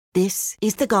This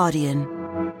is The Guardian.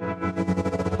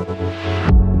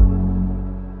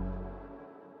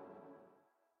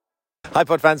 Hi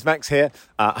Pod fans, Max here.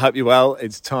 Hope you're well.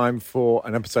 It's time for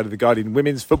an episode of The Guardian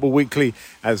Women's Football Weekly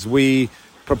as we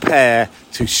prepare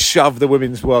to shove the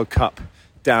Women's World Cup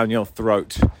down your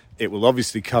throat. It will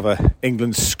obviously cover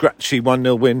England's scratchy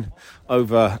 1-0 win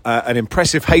over an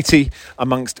impressive Haiti,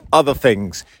 amongst other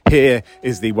things. Here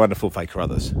is the wonderful Faye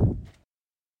Carruthers.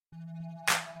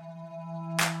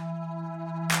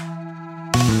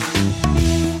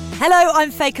 Hello, I'm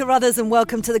Faye Carruthers and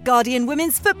welcome to The Guardian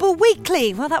Women's Football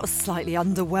Weekly. Well, that was slightly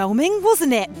underwhelming,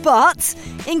 wasn't it? But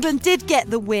England did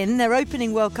get the win. Their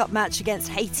opening World Cup match against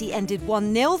Haiti ended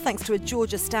 1-0 thanks to a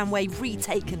Georgia Stanway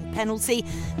retaken penalty.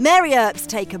 Mary Earps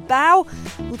take a bow,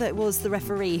 although it was the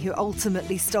referee who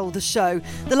ultimately stole the show.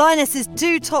 The Lionesses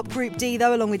do top Group D,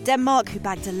 though, along with Denmark, who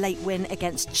bagged a late win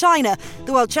against China.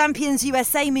 The world champions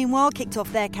USA, meanwhile, kicked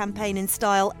off their campaign in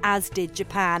style, as did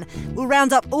Japan. We'll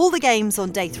round up all the games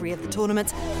on day 3 of the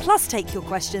tournament, plus take your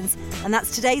questions, and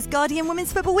that's today's Guardian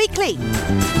Women's Football Weekly.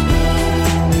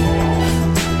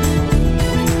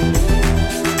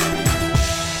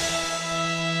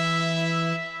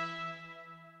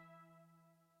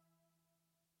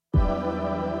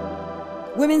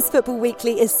 Women's Football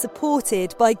Weekly is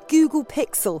supported by Google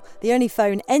Pixel, the only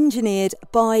phone engineered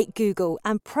by Google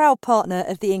and proud partner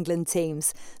of the England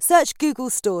teams. Search Google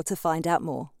Store to find out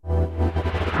more.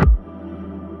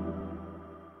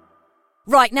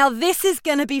 Right, now this is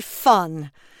going to be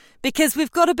fun because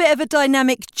we've got a bit of a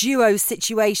dynamic duo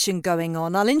situation going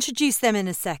on. I'll introduce them in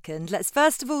a second. Let's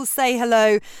first of all say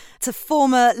hello to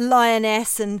former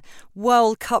Lioness and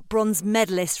World Cup bronze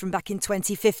medalist from back in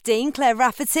 2015, Claire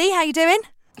Rafferty. How you doing?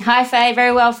 Hi, Faye.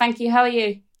 Very well, thank you. How are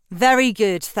you? Very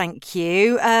good, thank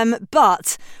you.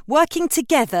 But working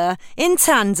together in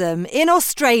tandem in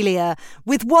Australia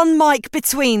with one mic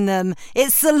between them,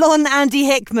 it's Salon Andy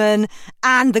Hickman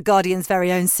and the Guardian's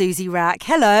very own Susie Rack.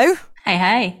 Hello. Hey,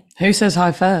 hey. Who says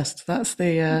hi first? That's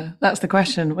the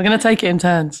question. We're going to take it in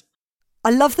turns. I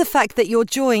love the fact that you're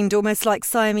joined almost like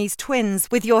Siamese twins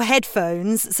with your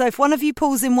headphones. So if one of you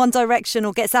pulls in one direction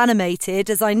or gets animated,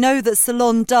 as I know that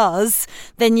Salon does,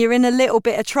 then you're in a little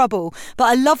bit of trouble. But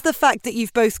I love the fact that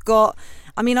you've both got,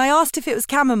 I mean, I asked if it was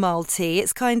chamomile tea.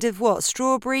 It's kind of what,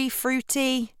 strawberry,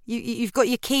 fruity? You've got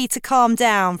your key to calm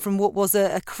down from what was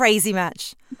a crazy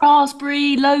match.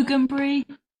 Raspberry, Loganberry.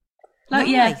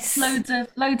 Nice. Yeah,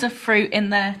 loads of fruit in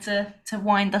there to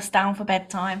wind us down for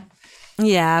bedtime.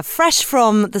 Yeah, fresh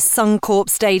from the Suncorp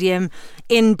Stadium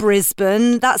in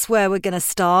Brisbane. That's where we're going to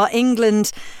start.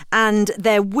 England and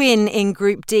their win in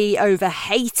Group D over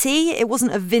Haiti. It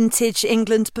wasn't a vintage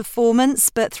England performance,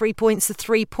 but 3 points are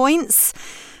 3 points.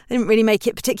 They didn't really make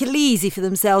it particularly easy for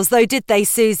themselves, though, did they,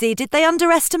 Susie? Did they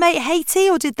underestimate Haiti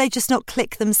or did they just not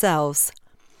click themselves?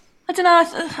 I don't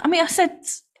know. I said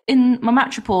in my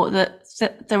match report that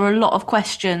there were a lot of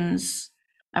questions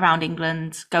around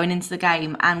England going into the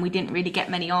game, and we didn't really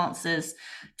get many answers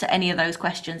to any of those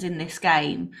questions in this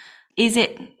game. Is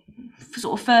it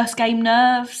sort of first game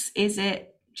nerves? Is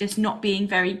it just not being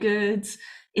very good?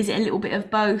 Is it a little bit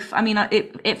of both? I mean,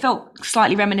 it felt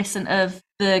slightly reminiscent of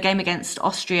the game against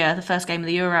Austria, the first game of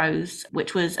the Euros,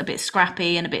 which was a bit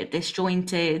scrappy and a bit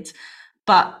disjointed,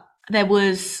 but there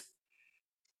was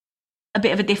a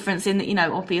bit of a difference in that, you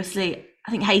know, obviously I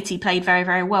think Haiti played very,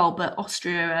 very well, but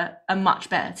Austria are a much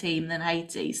better team than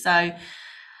Haiti. So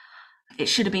it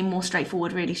should have been more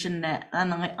straightforward, really, shouldn't it?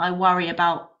 And I worry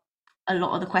about a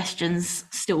lot of the questions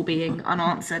still being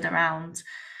unanswered around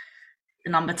the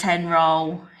number 10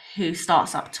 role, who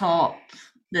starts up top,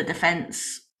 the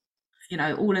defence. You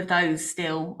know, all of those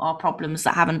still are problems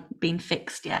that haven't been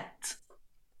fixed yet.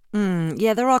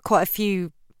 Yeah, there are quite a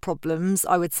few problems,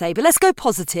 I would say. But let's go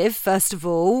positive, first of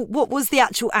all. What was the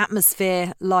actual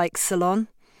atmosphere like, Salon?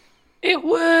 It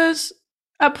was,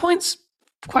 at points,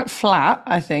 quite flat,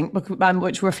 I think,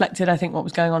 which reflected, I think, what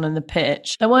was going on in the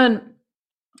pitch. There weren't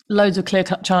loads of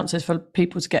clear-cut chances for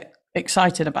people to get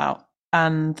excited about,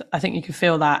 and I think you could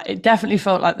feel that. It definitely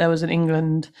felt like there was an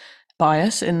England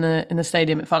bias in the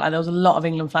stadium. It felt like there was a lot of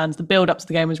England fans. The build-up to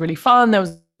the game was really fun. There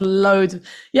was loads of,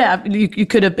 you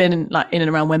could have been like in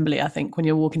and around Wembley, I think, when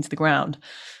you're walking to the ground.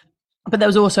 But there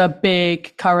was also a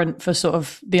big current for sort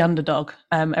of the underdog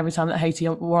every time that Haiti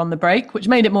were on the break, which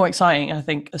made it more exciting, I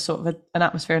think, as sort of an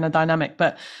atmosphere and a dynamic.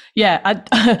 But yeah,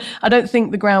 I don't think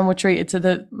the ground were treated to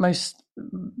the most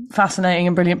fascinating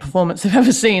and brilliant performance I've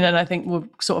ever seen, and I think we've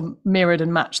sort of mirrored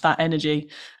and matched that energy.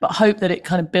 But hope that it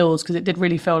kind of builds, because it did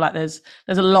really feel like there's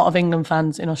a lot of England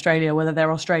fans in Australia, whether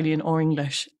they're Australian or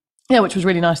English. Yeah, which was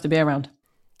really nice to be around.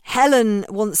 Helen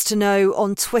wants to know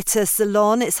on Twitter,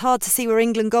 Salon, it's hard to see where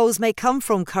England goals may come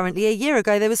from currently. A year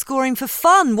ago, they were scoring for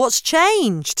fun. What's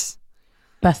changed?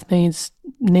 Beth Mead's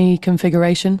knee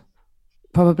configuration,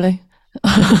 probably.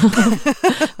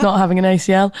 Not having an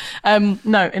ACL.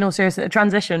 No, in all seriousness, a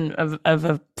transition of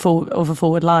a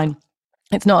forward line.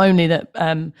 It's not only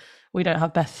that we don't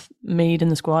have Beth Mead in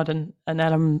the squad and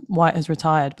Ellen White has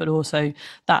retired, but also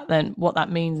that then what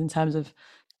that means in terms of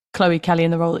Chloe Kelly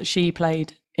and the role that she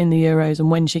played in the Euros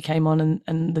and when she came on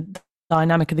and the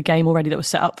dynamic of the game already that was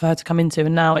set up for her to come into.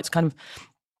 And now it's kind of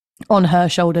on her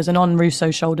shoulders and on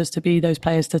Russo's shoulders to be those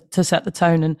players to set the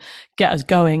tone and get us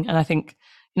going. And I think,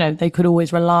 they could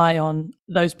always rely on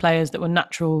those players that were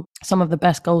natural, some of the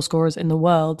best goal scorers in the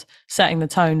world, setting the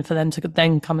tone for them to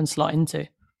then come and slot into.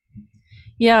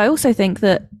 Yeah, I also think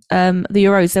that the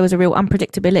Euros, there was a real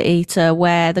unpredictability to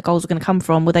where the goals were going to come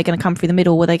from. Were they going to come through the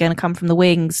middle? Were they going to come from the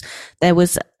wings? There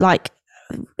was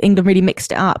England really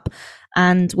mixed it up.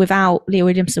 And without Leah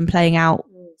Williamson playing out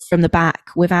from the back,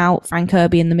 without Fran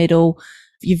Kirby in the middle,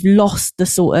 you've lost the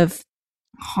sort of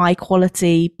high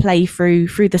quality play through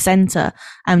the centre,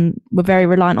 and we're very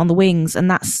reliant on the wings, and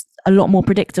that's a lot more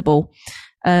predictable,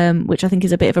 which I think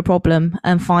is a bit of a problem.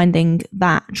 And finding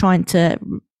that, trying to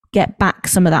get back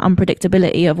some of that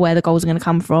unpredictability of where the goals are going to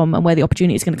come from and where the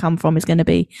opportunity is going to come from is going to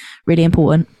be really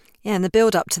important. Yeah, and the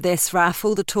build-up to this, Raf,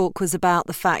 all the talk was about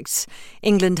the fact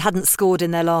England hadn't scored in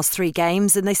their last 3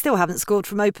 games and they still haven't scored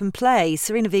from open play.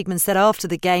 Sarina Wiegman said after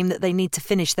the game that they need to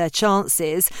finish their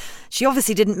chances. She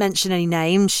obviously didn't mention any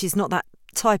names. She's not that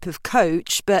type of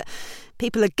coach, but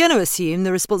people are going to assume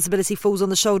the responsibility falls on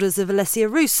the shoulders of Alessia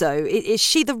Russo. Is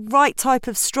she the right type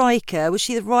of striker? Was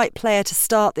she the right player to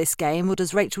start this game, or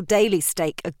does Rachel Daly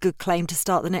stake a good claim to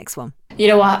start the next one? You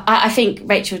know what? I think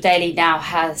Rachel Daly now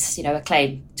has, a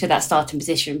claim to that starting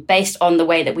position based on the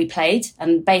way that we played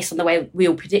and based on the way we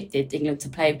all predicted England to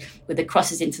play with the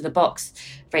crosses into the box.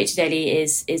 Rachel Daly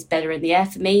is better in the air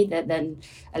for me than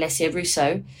Alessia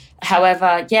Russo.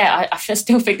 However, I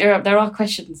still think there are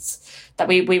questions that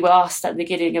we were asked at the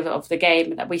beginning of the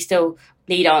game that we still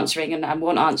need answering and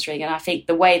want answering. And I think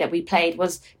the way that we played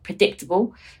was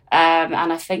predictable.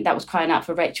 And I think that was crying out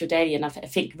for Rachel Daly. And I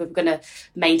think if we're going to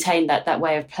maintain that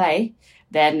way of play,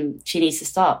 then she needs to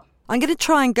start. I'm going to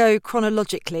try and go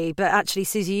chronologically, but actually,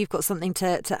 Susie, you've got something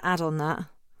to add on that.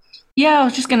 Yeah, I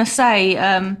was just going to say,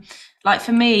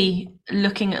 for me,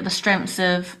 looking at the strengths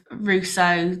of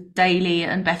Russo, Daly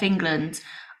and Beth England,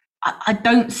 I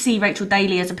don't see Rachel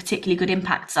Daly as a particularly good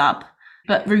impact sub,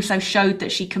 but Russo showed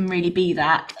that she can really be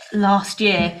that. Last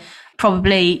year,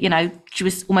 probably, she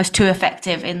was almost too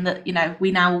effective in that,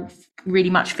 we now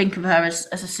really much think of her as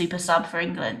a super sub for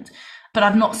England. But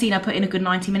I've not seen her put in a good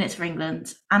 90 minutes for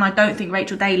England. And I don't think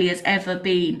Rachel Daly has ever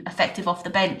been effective off the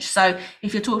bench. So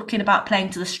if you're talking about playing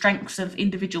to the strengths of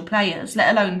individual players,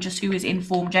 let alone just who is in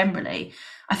form generally,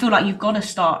 I feel like you've got to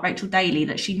start Rachel Daly,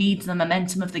 that she needs the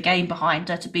momentum of the game behind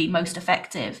her to be most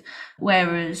effective.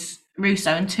 Whereas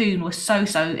Russo and Toon were so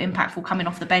impactful coming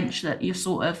off the bench that you're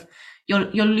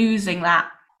losing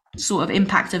that sort of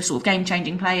impact of sort of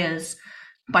game-changing players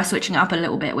by switching it up a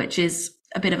little bit, which is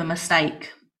a bit of a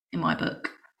mistake in my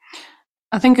book.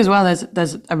 I think as well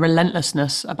there's a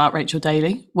relentlessness about Rachel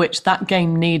Daly, which that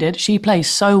game needed. She plays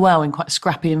so well in quite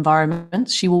scrappy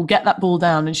environments. She will get that ball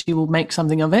down and she will make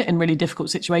something of it in really difficult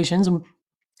situations. And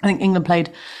I think England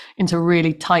played into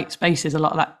really tight spaces a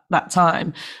lot of that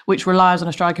time, which relies on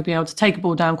a striker being able to take a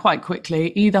ball down quite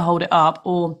quickly, either hold it up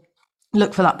or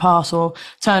look for that pass or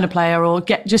turn a player or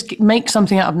make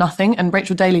something out of nothing. And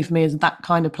Rachel Daly for me is that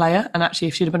kind of player. And actually,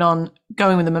 if she'd have been on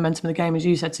going with the momentum of the game, as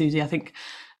you said, Susie, I think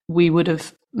we would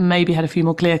have maybe had a few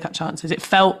more clear-cut chances. It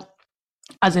felt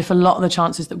as if a lot of the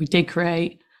chances that we did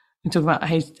create, we talk about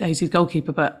Hazy's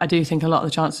goalkeeper, but I do think a lot of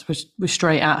the chances were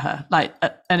straight at her.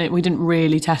 We didn't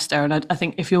really test her. And I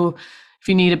think if you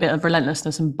need a bit of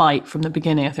relentlessness and bite from the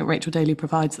beginning, I think Rachel Daly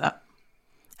provides that.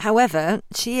 However,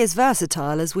 she is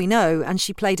versatile, as we know, and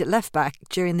she played at left-back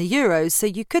during the Euros, so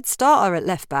you could start her at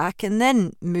left-back and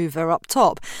then move her up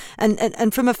top.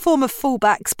 And from a former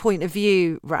full-back's point of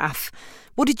view, Raf,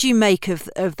 what did you make of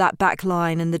that back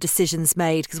line and the decisions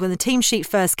made? Because when the team sheet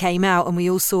first came out and we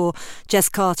all saw Jess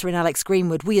Carter and Alex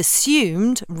Greenwood, we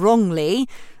assumed, wrongly,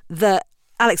 that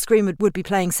Alex Greenwood would be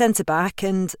playing centre-back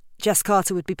and Jess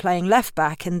Carter would be playing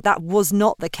left-back, and that was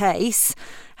not the case.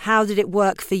 How did it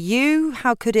work for you?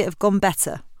 How could it have gone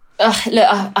better? Look,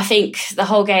 I think the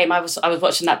whole game, I was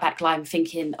watching that back line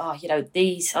thinking,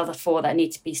 these are the four that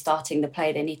need to be starting the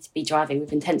play. They need to be driving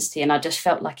with intensity. And I just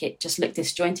felt like it just looked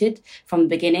disjointed from the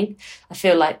beginning. I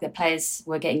feel like the players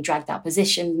were getting dragged out of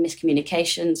position,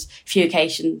 miscommunications, few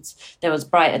occasions. There was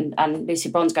Bright and Lucy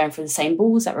Bronze going for the same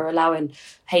balls that were allowing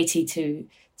Haiti to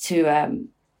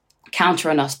counter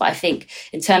on us. But I think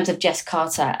in terms of Jess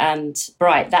Carter and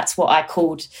Bright, that's what I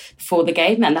called before the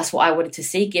game, and that's what I wanted to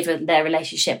see given their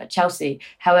relationship at Chelsea.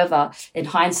 However, in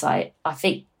hindsight, I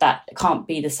think that can't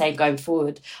be the same going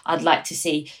forward. I'd like to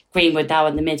see Greenwood now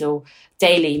in the middle,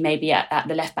 Daly maybe at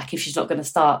the left back if she's not going to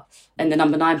start in the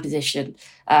number 9 position,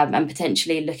 and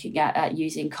potentially looking at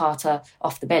using Carter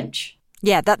off the bench.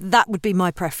 Yeah, that would be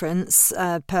my preference,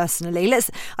 personally.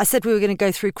 I said we were going to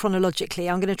go through chronologically.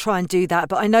 I'm going to try and do that,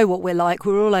 but I know what we're like.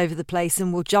 We're all over the place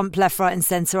and we'll jump left, right and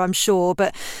centre, I'm sure.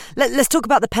 But let's talk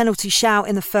about the penalty shout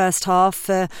in the first half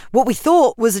for what we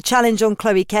thought was a challenge on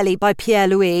Chloe Kelly by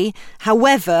Pierre-Louis.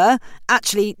 However,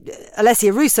 actually,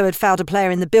 Alessia Russo had fouled a player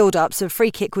in the build-up, so a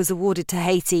free kick was awarded to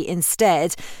Haiti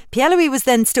instead. Pierre-Louis was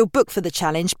then still booked for the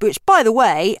challenge, which, by the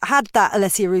way, had that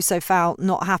Alessia Russo foul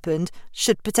not happened,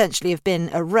 should potentially have been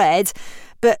a red,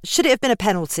 but should it have been a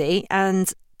penalty,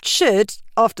 and should,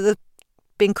 after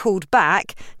being called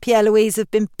back, Pierre-Louise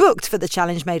have been booked for the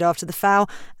challenge made after the foul.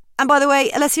 And by the way,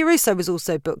 Alessia Russo was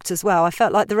also booked as well. I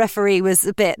felt like the referee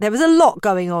there was a lot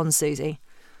going on, Susie.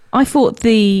 I thought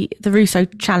the Russo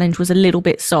challenge was a little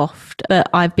bit soft, but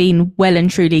I've been well and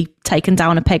truly taken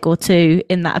down a peg or two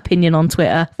in that opinion on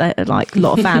Twitter. Like a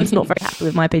lot of fans not very happy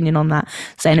with my opinion on that,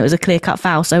 saying it was a clear-cut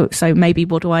foul. So maybe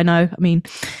what do I know? I mean,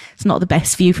 it's not the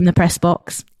best view from the press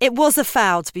box. It was a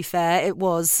foul, to be fair. It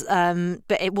was,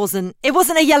 but it wasn't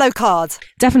a yellow card.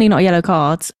 Definitely not a yellow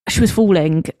card. She was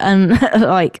falling, and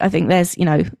I think there's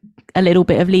a little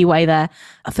bit of leeway there.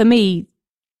 For me,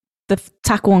 the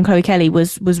tackle on Chloe Kelly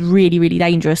was really, really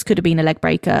dangerous. Could have been a leg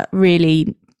breaker.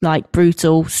 Really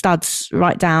brutal. Studs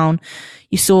right down.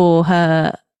 You saw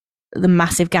the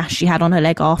massive gash she had on her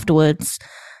leg afterwards.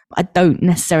 I don't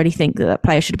necessarily think that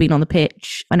player should have been on the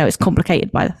pitch. I know it's complicated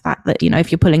by the fact that,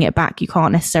 if you're pulling it back, you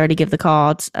can't necessarily give the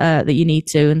cards that you need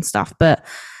to and stuff. But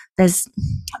there's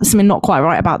something not quite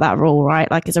right about that rule, right?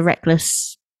 Like, it's a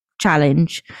reckless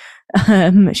challenge.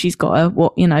 She's got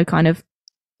a, kind of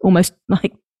almost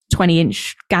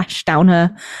 20-inch gash down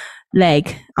her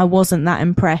leg. I wasn't that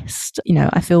impressed.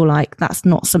 I feel like that's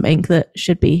not something that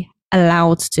should be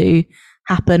allowed to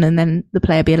happen, and then the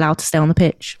player be allowed to stay on the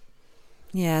pitch.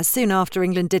 Yeah, soon after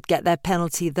England did get their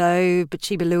penalty though,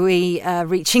 Bachiba Louis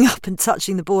reaching up and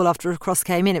touching the ball after a cross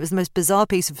came in. It was the most bizarre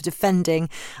piece of defending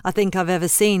I think I've ever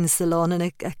seen, Salon, and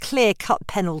a clear-cut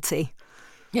penalty.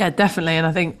 Yeah, definitely. And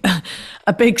I think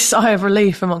a big sigh of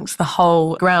relief amongst the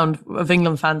whole ground of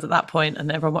England fans at that point,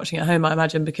 and everyone watching at home, I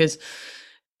imagine, because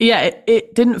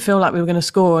it didn't feel like we were going to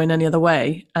score in any other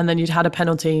way. And then you'd had a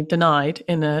penalty denied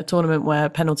in a tournament where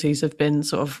penalties have been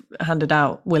sort of handed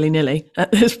out willy-nilly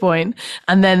at this point.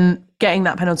 And then getting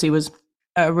that penalty was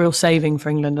a real saving for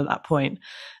England at that point.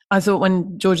 I thought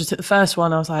when Georgia took the first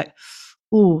one, I was like,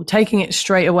 ooh, taking it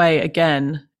straight away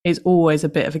again is always a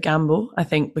bit of a gamble, I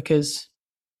think, because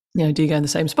do you go in the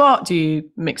same spot? Do you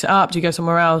mix it up? Do you go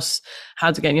somewhere else? How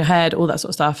does it get in your head? All that sort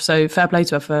of stuff. So fair play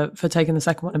to her for taking the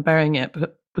second one and burying it,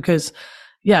 because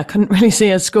I couldn't really see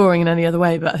her scoring in any other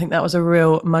way. But I think that was a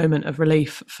real moment of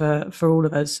relief for all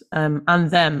of us and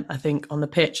them, I think, on the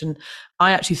pitch. And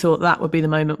I actually thought that would be the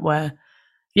moment where,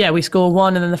 we score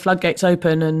one and then the floodgates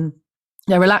open and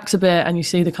relax a bit, and you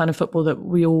see the kind of football that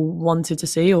we all wanted to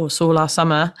see or saw last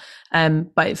summer.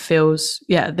 But it feels,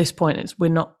 at this point,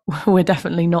 we're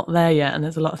definitely not there yet, and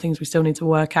there's a lot of things we still need to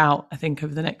work out, I think,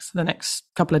 over the next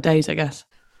couple of days, I guess.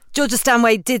 Georgia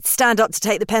Stanway did stand up to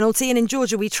take the penalty, and in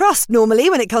Georgia we trust normally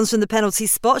when it comes from the penalty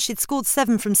spot. She'd scored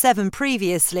 7 from 7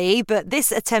 previously, but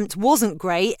this attempt wasn't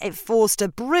great. It forced a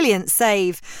brilliant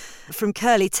save from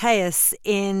Curly Teus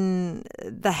in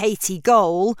the Haiti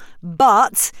goal,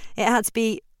 but it had to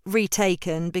be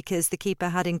retaken because the keeper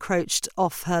had encroached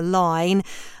off her line.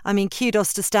 I mean,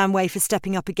 kudos to Stanway for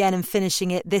stepping up again and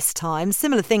finishing it this time.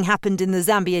 Similar thing happened in the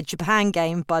Zambia-Japan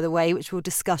game, by the way, which we'll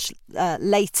discuss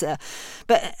later.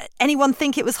 But anyone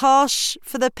think it was harsh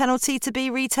for the penalty to be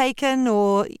retaken,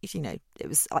 or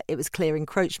it was clear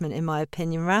encroachment in my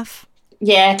opinion, Raf?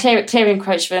 Yeah, clear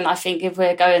encroachment. I think if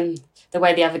we're going the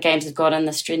way the other games have gone and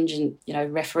the stringent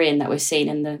refereeing that we've seen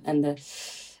and the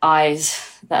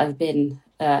eyes that have been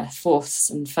forced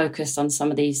and focused on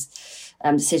some of these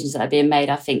decisions that are being made,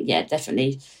 I think,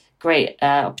 definitely great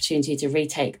opportunity to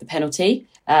retake the penalty.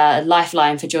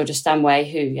 Lifeline for Georgia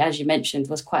Stanway, who, as you mentioned,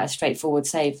 was quite a straightforward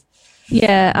save.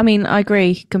 Yeah, I mean, I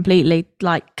agree completely,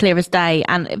 like clear as day,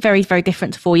 and very, very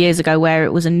different to 4 years ago where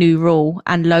it was a new rule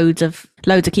and loads of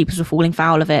keepers were falling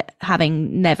foul of it,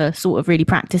 having never sort of really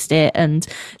practiced it and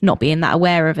not being that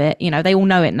aware of it. You know, they all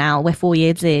know it now. We're 4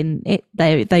 years in.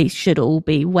 They should all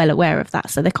be well aware of that,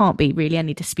 so there can't be really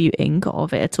any disputing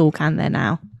of it at all, can there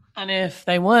now? And if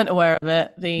they weren't aware of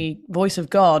it, the voice of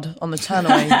God on the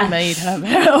tannoy made her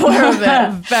aware of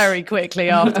it very quickly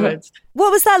afterwards.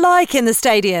 What was that like in the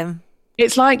stadium?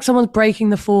 It's like someone's breaking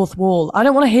the fourth wall. I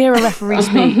don't want to hear a referee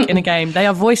speak in a game. They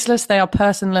are voiceless. They are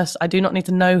personless. I do not need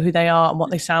to know who they are and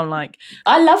what they sound like.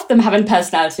 I love them having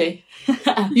personality.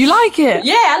 You like it?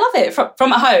 Yeah, I love it.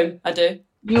 From at home, I do.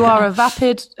 You are a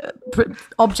vapid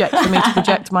object for me to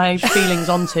project my feelings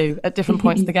onto at different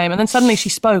points of the game. And then suddenly she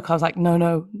spoke. I was like,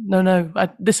 no.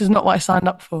 This is not what I signed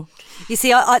up for. You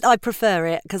see, I prefer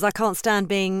it because I can't stand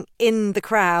being in the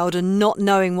crowd and not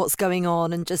knowing what's going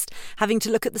on and just having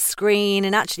to look at the screen.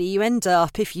 And actually, you end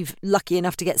up, if you're lucky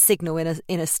enough to get signal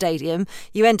in a stadium,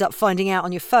 you end up finding out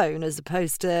on your phone as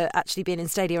opposed to actually being in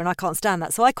stadium. And I can't stand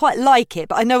that. So I quite like it.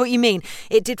 But I know what you mean.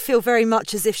 It did feel very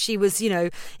much as if she was,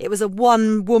 it was a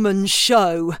one-woman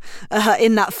show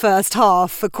in that first half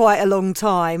for quite a long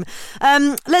time.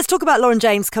 Let's talk about Lauren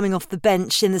James coming off the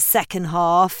bench in the second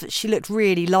half. She looked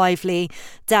really lively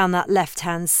down that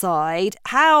left-hand side.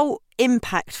 How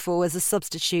impactful as a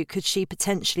substitute could she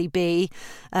potentially be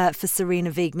for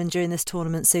Sarina Wiegman during this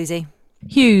tournament, Susie?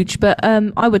 Huge, but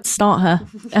I would start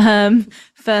her.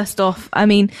 First off, I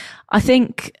mean, I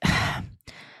think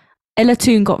Ella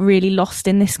Toone got really lost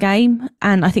in this game,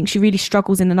 and I think she really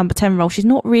struggles in the number 10 role. She's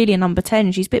not really a number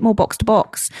 10. She's a bit more box to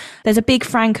box. There's a big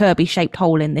Fran Kirby shaped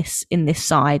hole in this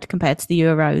side compared to the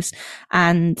Euros,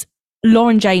 and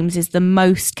Lauren James is the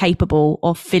most capable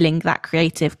of filling that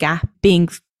creative gap, being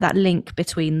that link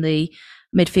between the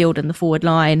midfield and the forward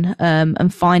line,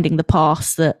 and finding the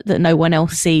pass that no one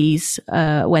else sees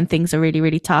when things are really,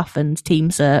 really tough and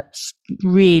teams are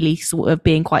really sort of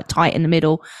being quite tight in the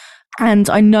middle. And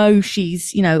I know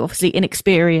she's, obviously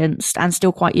inexperienced and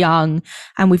still quite young,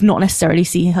 and we've not necessarily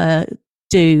seen her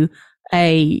do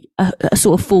a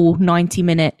sort of full 90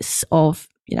 minutes of,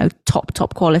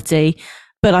 top quality.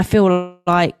 But I feel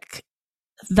like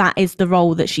that is the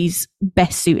role that she's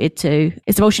best suited to.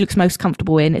 It's the role she looks most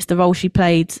comfortable in. It's the role she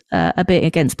played a bit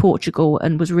against Portugal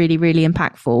and was really, really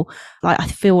impactful. Like, I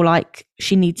feel like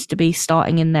she needs to be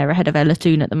starting in there ahead of Ella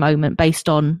Toone at the moment based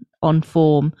on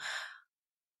form.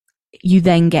 You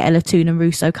then get Ella Toone and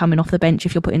Russo coming off the bench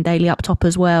if you're putting Daly up top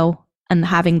as well, and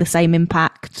having the same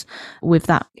impact with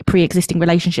that pre-existing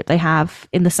relationship they have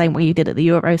in the same way you did at the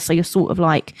Euros. So you're sort of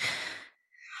like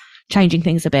changing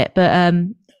things a bit. But I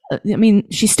mean,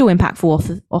 she's still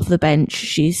impactful off the bench.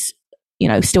 She's,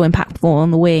 still impactful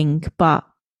on the wing. But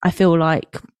I feel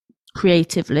like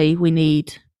creatively we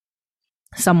need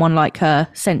someone like her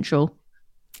central.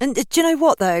 And do you know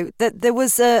what, though? That there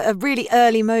was a really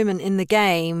early moment in the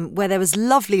game where there was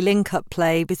lovely link-up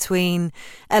play between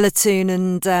Ella Toone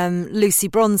and Lucy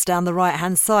Bronze down the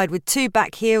right-hand side with two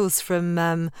back heels from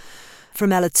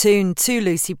Ella Toone to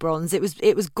Lucy Bronze. It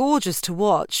was gorgeous to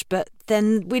watch, but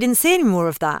then we didn't see any more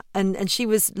of that. And she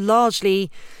was largely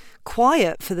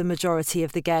quiet for the majority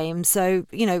of the game. So,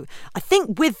 I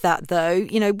think with that, though,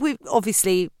 we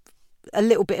obviously a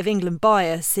little bit of England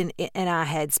bias in our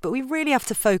heads, but we really have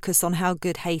to focus on how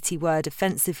good Haiti were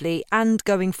defensively and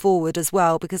going forward as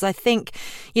well, because I think,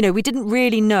 we didn't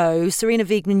really know. Sarina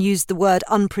Wiegman used the word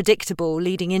unpredictable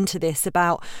leading into this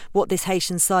about what this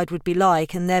Haitian side would be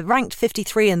like, and they're ranked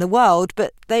 53 in the world,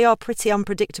 but they are pretty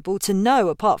unpredictable to know,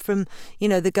 apart from,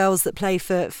 the girls that play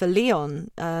for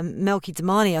Lyon. Melky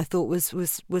Damani, I thought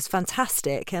was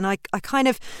fantastic, and I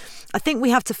think we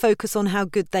have to focus on how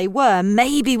good they were,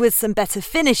 maybe with some better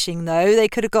finishing, though. They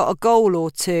could have got a goal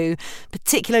or two,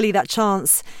 particularly that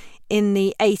chance in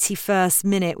the 81st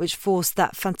minute, which forced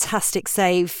that fantastic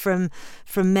save from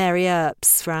Mary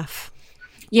Earps, Raf.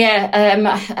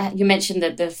 Yeah, you mentioned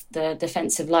the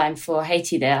defensive line for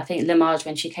Haiti there. I think Lemage,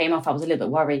 when she came off, I was a little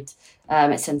bit worried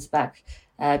at centre-back.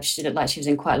 She looked like she was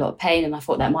in quite a lot of pain, and I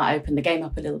thought that might open the game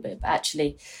up a little bit. But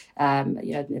actually,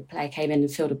 the player came in and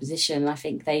filled a position, and I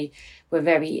think they were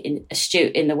very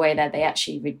astute in the way that they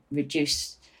actually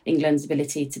reduced England's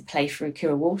ability to play through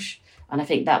Kira Walsh. And I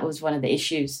think that was one of the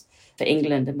issues for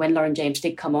England. And when Lauren James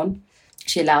did come on,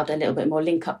 she allowed a little bit more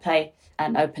link-up play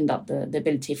and opened up the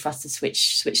ability for us to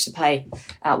switch the play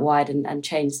out wide and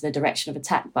change the direction of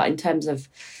attack. But in terms of,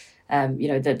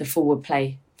 the forward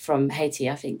play from Haiti,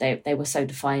 I think they were so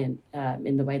defiant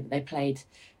in the way that they played.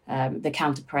 The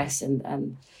counter press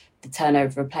and the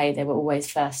turnover of play, they were always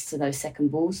first to those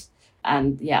second balls.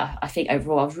 And yeah, I think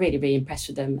overall I was really, really impressed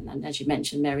with them. And as you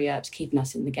mentioned, Mary Earps keeping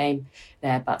us in the game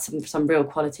there, but some real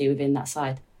quality within that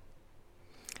side.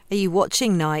 Are you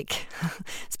watching, Nike?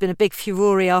 It's been a big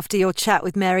furore after your chat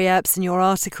with Mary Earps and your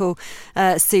article,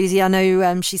 Susie. I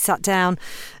know she sat down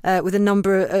with a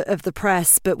number of the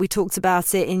press, but we talked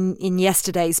about it in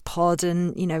yesterday's pod.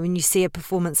 And, you know, when you see a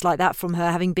performance like that from her,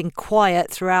 having been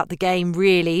quiet throughout the game,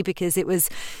 really, because it was,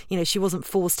 you know, she wasn't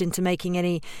forced into making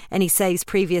any saves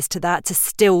previous to that, to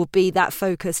still be that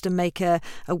focused and make a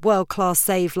world-class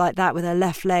save like that with her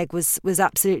left leg was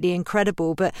absolutely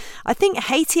incredible. But I think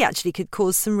Haiti actually could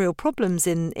cause some real problems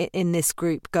in this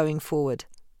group going forward.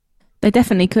 They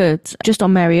definitely could. Just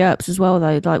on Mary Earps as well,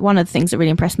 though, like one of the things that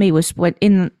really impressed me was when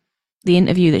in the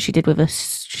interview that she did with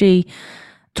us, she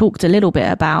talked a little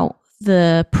bit about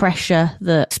the pressure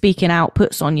that speaking out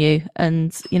puts on you,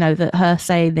 and you know that her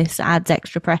saying this adds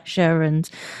extra pressure,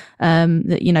 and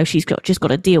that, you know, she's just got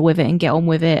to deal with it and get on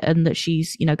with it, and that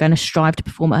she's, you know, going to strive to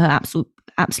perform at her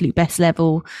absolute best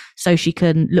level so she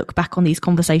can look back on these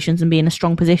conversations and be in a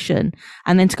strong position.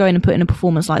 And then to go in and put in a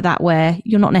performance like that where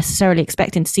you're not necessarily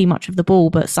expecting to see much of the ball,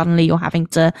 but suddenly you're having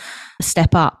to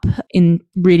step up in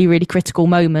really, really critical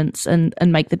moments and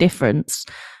make the difference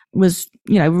was,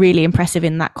 you know, really impressive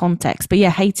in that context. But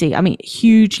yeah, Haiti, I mean,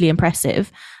 hugely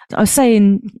impressive. I was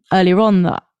saying earlier on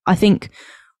that I think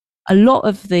a lot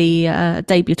of the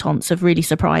debutantes have really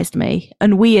surprised me.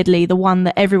 And weirdly, the one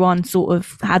that everyone sort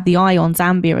of had the eye on,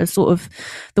 Zambia, as sort of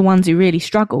the ones who really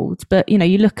struggled. But, you know,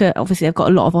 you look at, obviously they've got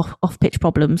a lot of off-pitch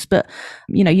problems, but,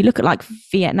 you know, you look at like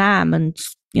Vietnam and,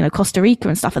 you know, Costa Rica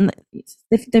and stuff, and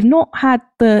they've not had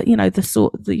the, you know,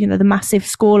 the massive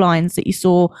score lines that you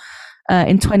saw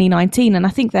in 2019. And I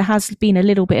think there has been a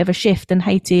little bit of a shift, and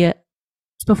Haiti's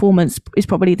performance is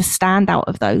probably the standout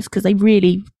of those, because they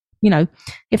really, you know,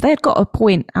 if they had got a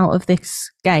point out of this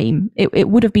game, it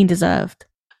would have been deserved.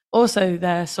 Also,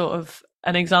 they're sort of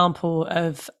an example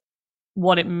of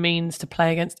what it means to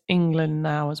play against England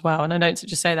now as well. And I don't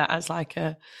just say that as like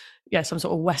some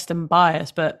sort of Western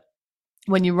bias, but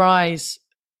when you rise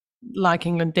like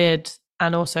England did,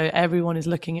 and also everyone is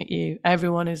looking at you,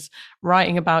 everyone is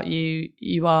writing about you,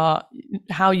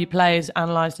 how you play is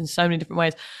analysed in so many different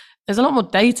ways. There's a lot more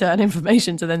data and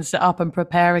information to then set up and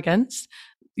prepare against.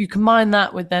 You combine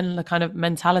that with then the kind of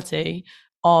mentality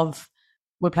of,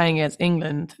 we're playing against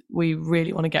England, we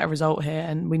really want to get a result here,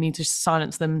 and we need to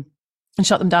silence them and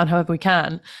shut them down however we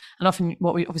can. And often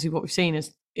what we've seen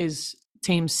is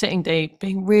teams sitting deep,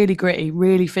 being really gritty,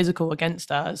 really physical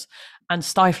against us, and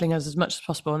stifling us as much as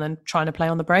possible, and then trying to play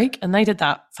on the break. And they did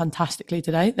that fantastically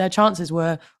today. Their chances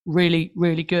were really,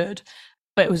 really good,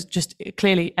 but it was just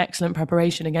clearly excellent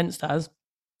preparation against us,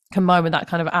 combined with that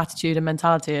kind of attitude and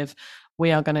mentality of,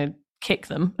 we are going to kick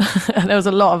them. There was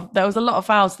a lot of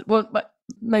fouls. Well,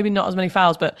 maybe not as many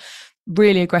fouls, but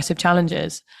really aggressive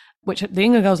challenges, which the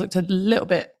England girls looked a little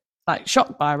bit like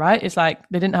shocked by, right? It's like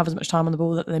they didn't have as much time on the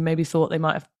ball that they maybe thought they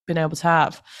might have been able to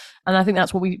have. And I think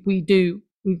that's what we do.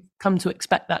 We've come to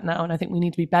expect that now. And I think we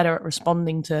need to be better at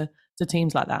responding to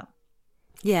teams like that.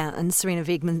 Yeah, and Sarina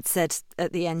Wiegman said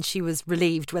at the end she was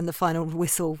relieved when the final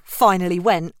whistle finally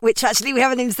went, which actually we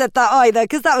haven't even said that either,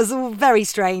 because that was all very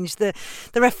strange. The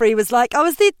referee was like, I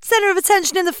was the centre of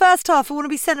attention in the first half, I want to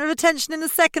be centre of attention in the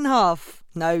second half.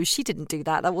 No, she didn't do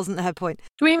that. That wasn't her point.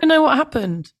 Do we even know what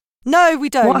happened? No, we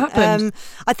don't. What happened?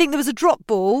 I think there was a drop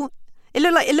ball. It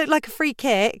looked like a free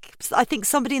kick. I think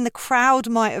somebody in the crowd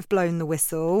might have blown the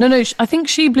whistle. No, I think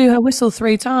she blew her whistle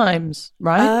 3 times,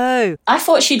 right? Oh. I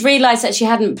thought she'd realised that she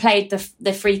hadn't played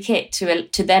the free kick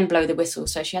to then blow the whistle,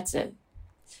 so she had to play.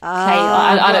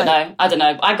 I don't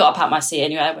know. I got up out my seat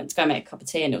anyway. I went to go make a cup of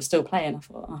tea and it was still playing. I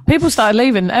thought, People started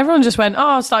leaving. Everyone just went,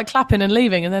 started clapping and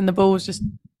leaving, and then the ball was just...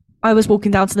 I was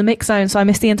walking down to the mix zone, so I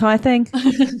missed the entire thing.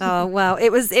 Oh, well,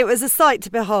 it was a sight to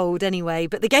behold anyway.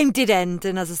 But the game did end,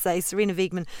 and as I say, Sarina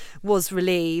Wiegman was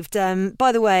relieved.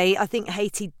 By the way, I think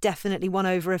Haiti definitely won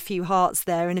over a few hearts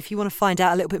there. And if you want to find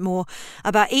out a little bit more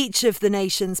about each of the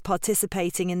nations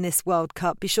participating in this World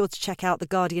Cup, be sure to check out the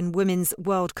Guardian Women's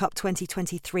World Cup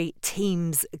 2023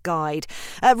 Teams Guide.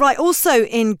 Right, also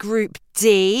in Group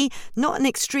D, not an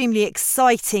extremely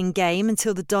exciting game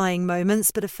until the dying moments,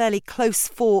 but a fairly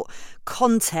close-fought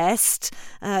contest.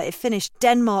 It finished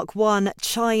Denmark 1,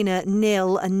 China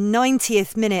 0, a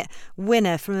 90th minute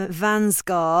winner from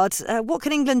Vansgaard. What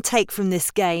can England take from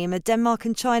this game? Are Denmark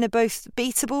and China both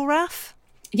beatable, Raf?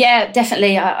 Yeah,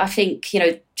 definitely. I think,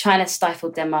 China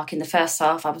stifled Denmark in the first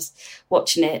half. I was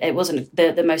watching it. It wasn't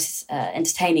the most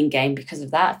entertaining game because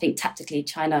of that. I think tactically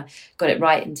China got it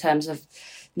right in terms of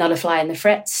nullifying the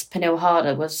threats. Pernille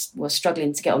Harder was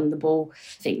struggling to get on the ball.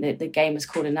 I think that the game was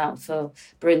calling out for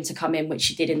Brun to come in, which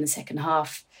she did in the second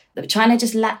half. China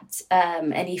just lacked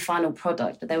any final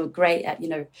product, but they were great at,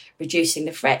 reducing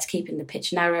the threats, keeping the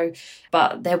pitch narrow,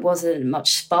 but there wasn't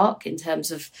much spark in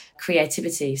terms of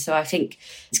creativity. So I think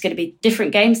it's going to be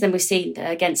different games than we've seen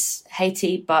against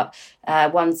Haiti, but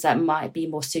ones that might be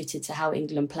more suited to how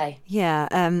England play. Yeah,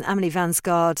 Amelie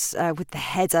Vansgaard with the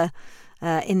header.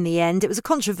 In the end. It was a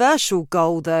controversial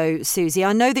goal though, Susie.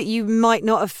 I know that you might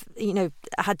not have,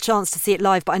 had chance to see it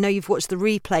live, but I know you've watched the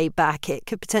replay back. It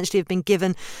could potentially have been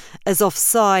given as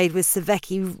offside, with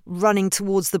Savecki running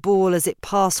towards the ball as it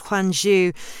passed Huan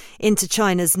Zhu into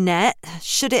China's net.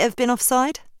 Should it have been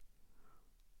offside?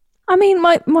 I mean,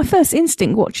 my first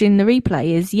instinct watching the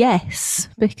replay is yes,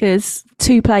 because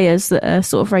two players that are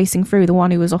sort of racing through, the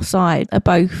one who was offside, are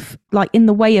both like in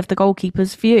the way of the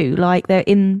goalkeeper's view. Like they're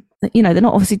they're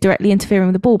not obviously directly interfering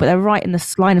with the ball, but they're right in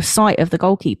the line of sight of the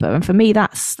goalkeeper. And for me,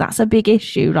 that's a big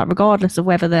issue, like regardless of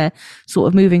whether they're sort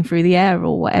of moving through the air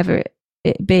or whatever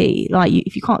it be. Like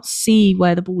if you can't see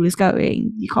where the ball is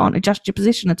going, you can't adjust your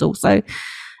position at all. So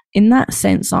in that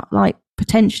sense, like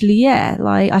potentially, yeah,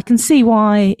 like I can see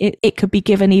why it could be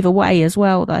given either way as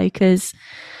well, though, because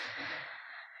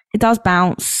it does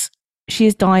bounce. She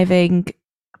is diving.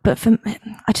 But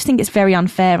I just think it's very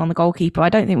unfair on the goalkeeper. I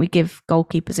don't think we give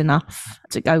goalkeepers enough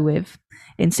to go with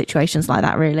in situations like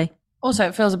that, really. Also,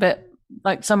 it feels a bit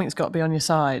like something's got to be on your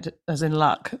side, as in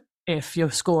luck, if you're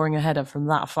scoring a header from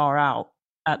that far out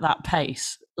at that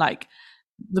pace. Like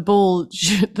that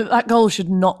goal should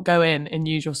not go in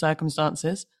usual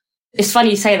circumstances. It's funny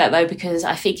you say that, though, because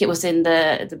I think it was in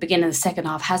the beginning of the second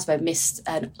half, Hasbo missed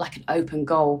an open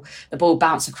goal. The ball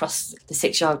bounced across the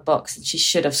 6-yard box and she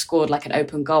should have scored like an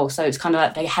open goal. So it's kind of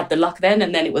like they had the luck then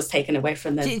and then it was taken away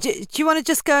from them. Do you want to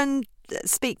just go and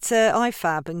speak to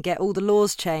IFAB and get all the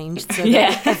laws changed so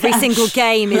yeah. that every single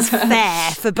game is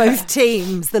fair for both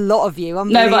teams, the lot of you?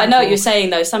 No, but I know what you're saying,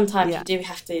 though. Sometimes you do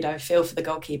have to, feel for the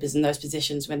goalkeepers in those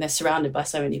positions when they're surrounded by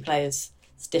so many players.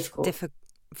 It's difficult.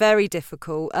 Very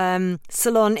difficult.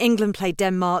 Salon, England play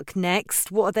Denmark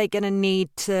next. What are they going to need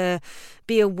to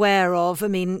be aware of? I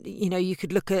mean, you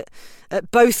could look at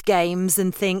both games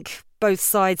and think both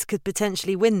sides could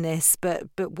potentially win this, but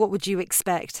what would you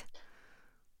expect?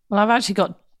 Well, I've actually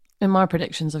got, in my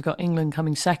predictions, I've got England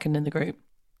coming second in the group.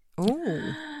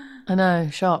 Oh. I know,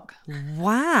 shock.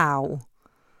 Wow.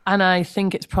 And I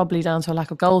think it's probably down to a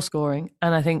lack of goal scoring.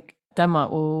 And I think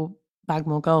Denmark will bag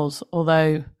more goals,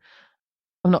 although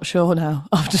I'm not sure now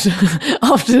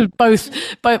after both.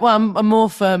 Well, I'm more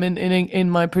firm in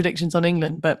my predictions on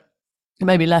England, but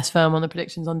maybe less firm on the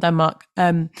predictions on Denmark.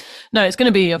 No, it's going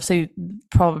to be obviously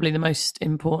probably the most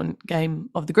important game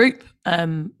of the group.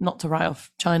 Not to write off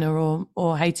China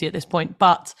or Haiti at this point,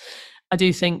 but I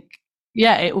do think,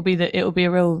 it will be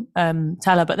a real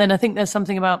teller. But then I think there's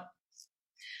something about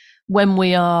when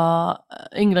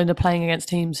England are playing against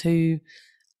teams who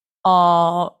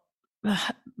are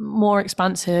more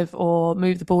expansive or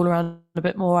move the ball around a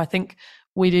bit more. I think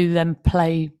we do then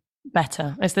play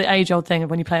better. It's the age-old thing of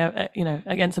when you play,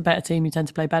 against a better team, you tend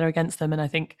to play better against them. And I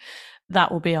think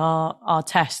that will be our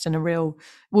test and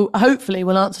hopefully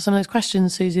we'll answer some of those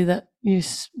questions, Susie, that you're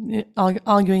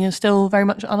arguing are still very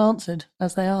much unanswered,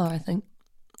 as they are, I think.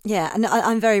 Yeah, and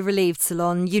I'm very relieved,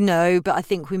 Salon, but I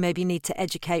think we maybe need to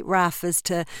educate Raf as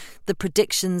to the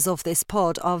predictions of this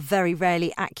pod are very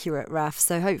rarely accurate, Raf.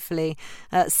 So hopefully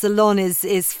Salon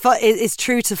is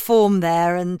true to form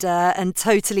there and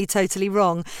totally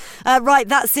wrong. Right,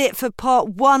 that's it for part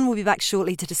one. We'll be back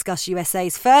shortly to discuss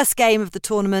USA's first game of the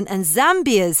tournament and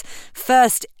Zambia's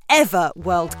first ever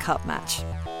World Cup match.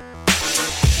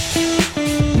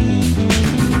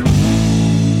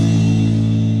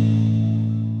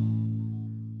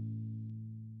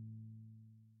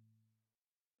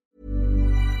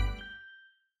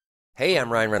 Hey,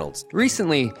 I'm Ryan Reynolds.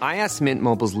 Recently, I asked Mint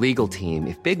Mobile's legal team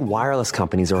if big wireless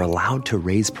companies are allowed to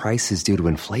raise prices due to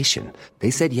inflation. They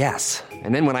said yes.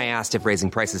 And then when I asked if raising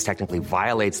prices technically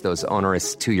violates those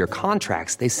onerous 2-year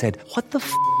contracts, they said, "What the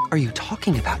f*** are you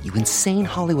talking about, you insane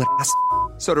Hollywood ass?"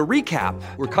 So to recap,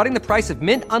 we're cutting the price of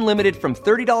Mint Unlimited from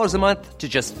 $30 a month to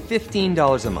just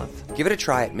 $15 a month. Give it a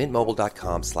try at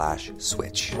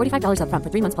mintmobile.com/switch. $45 up front for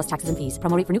 3 months plus taxes and fees.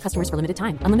 Promo rate for new customers for limited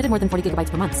time. Unlimited more than 40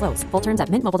 gigabytes per month. Slows full terms at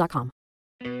mintmobile.com.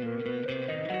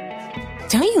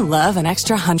 Don't you love an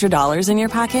extra $100 in your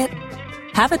pocket?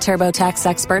 Have a TurboTax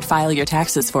expert file your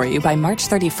taxes for you by March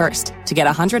 31st to get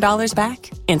 $100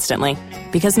 back instantly.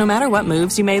 Because no matter what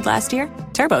moves you made last year,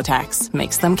 TurboTax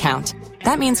makes them count.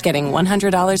 That means getting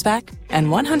 $100 back and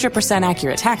 100%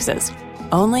 accurate taxes,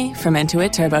 only from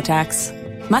Intuit TurboTax.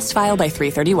 Must file by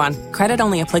 3/31. Credit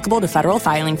only applicable to federal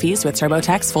filing fees with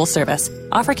TurboTax full service.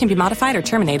 Offer can be modified or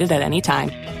terminated at any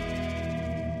time.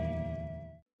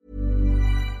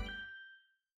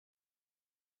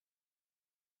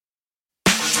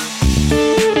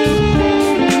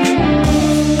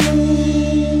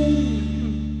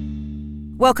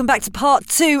 Welcome back to part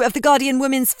 2 of the Guardian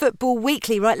Women's Football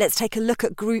Weekly. Right, let's take a look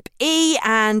at Group E,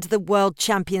 and the world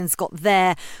champions got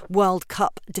their World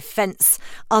Cup defence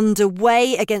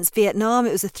underway against Vietnam.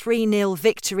 It was a 3-0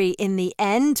 victory in the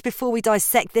end. Before we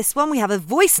dissect this one, we have a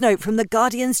voice note from the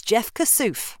Guardian's Jeff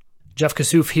Kassouf. Jeff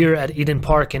Kassouf here at Eden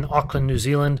Park in Auckland, New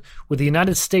Zealand, where the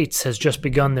United States has just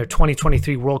begun their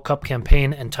 2023 World Cup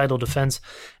campaign and title defense,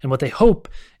 and what they hope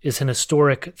is an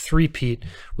historic three-peat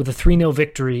with a 3-0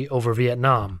 victory over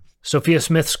Vietnam. Sophia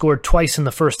Smith scored twice in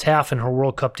the first half in her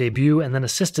World Cup debut and then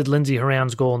assisted Lindsey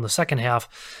Horan's goal in the second half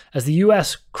as the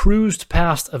U.S. cruised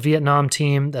past a Vietnam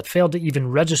team that failed to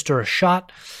even register a shot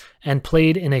and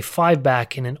played in a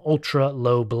 5-back in an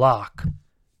ultra-low block.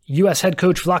 U.S. head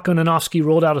coach Vlatko Nanofsky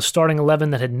rolled out a starting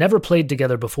 11 that had never played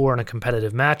together before in a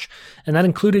competitive match, and that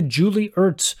included Julie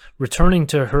Ertz returning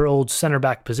to her old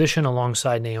center-back position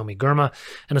alongside Naomi Girma,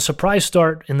 and a surprise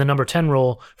start in the number 10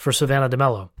 role for Savannah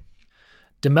DeMello.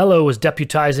 DeMello was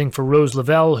deputizing for Rose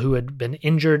Lavelle, who had been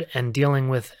injured and dealing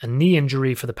with a knee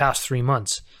injury for the past 3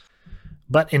 months.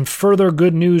 But in further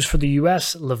good news for the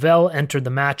U.S., Lavelle entered the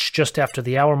match just after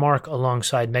the hour mark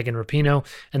alongside Megan Rapinoe,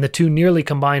 and the two nearly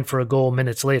combined for a goal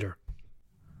minutes later.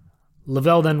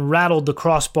 Lavelle then rattled the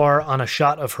crossbar on a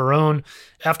shot of her own.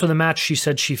 After the match, she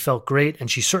said she felt great, and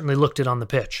she certainly looked it on the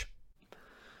pitch.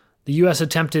 The U.S.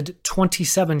 attempted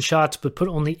 27 shots, but put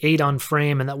only 8 on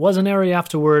frame, and that was an area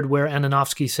afterward where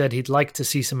Ananovsky said he'd like to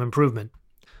see some improvement.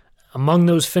 Among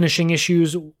those finishing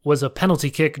issues was a penalty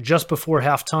kick just before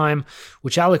halftime,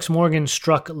 which Alex Morgan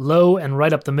struck low and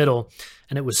right up the middle,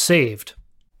 and it was saved.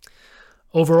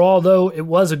 Overall, though, it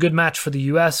was a good match for the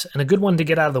U.S. and a good one to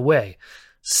get out of the way.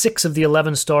 6 of the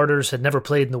 11 starters had never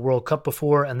played in the World Cup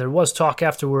before, and there was talk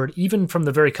afterward, even from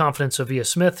the very confident Sophia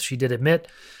Smith. She did admit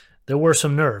there were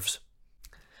some nerves.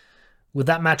 With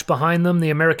that match behind them, the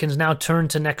Americans now turn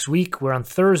to next week, where on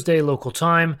Thursday local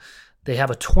time, they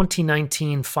have a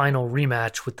 2019 final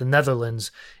rematch with the Netherlands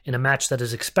in a match that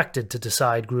is expected to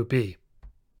decide Group E.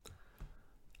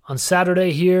 On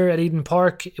Saturday here at Eden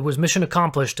Park, it was mission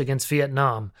accomplished against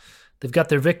Vietnam. They've got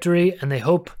their victory, and they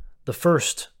hope the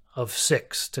first of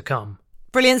 6 to come.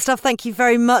 Brilliant stuff. Thank you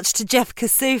very much to Jeff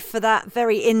Kassouf for that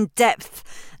very in-depth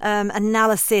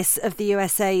analysis of the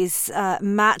USA's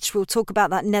match. We'll talk about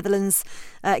that Netherlands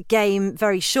game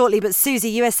very shortly. But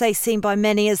Susie, USA seen by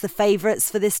many as the favourites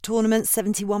for this tournament.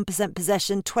 71%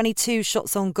 possession, 22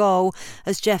 shots on goal.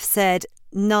 As Jeff said,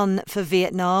 none for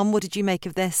Vietnam. What did you make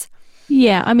of this?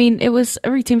 Yeah, I mean, it was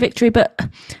a routine victory, but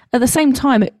at the same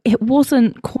time, it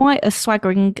wasn't quite as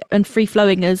swaggering and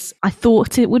free-flowing as I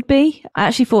thought it would be. I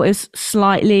actually thought it was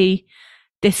slightly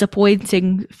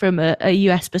disappointing from a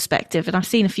US perspective, and I've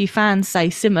seen a few fans say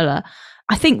similar.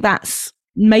 I think that's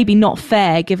maybe not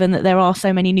fair, given that there are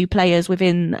so many new players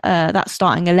within that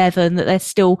starting 11, that they're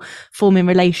still forming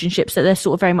relationships, that they're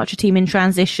sort of very much a team in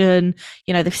transition.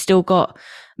 You know, they've still got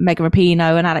Megan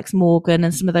Rapinoe and Alex Morgan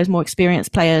and some of those more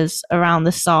experienced players around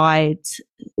the side,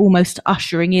 almost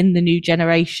ushering in the new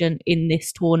generation in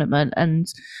this tournament and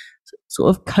sort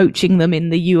of coaching them in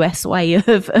the US way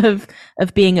of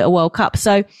being at a World Cup.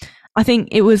 So I think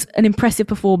it was an impressive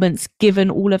performance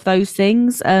given all of those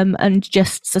things. And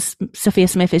just Sophia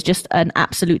Smith is just an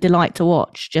absolute delight to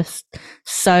watch. Just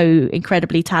so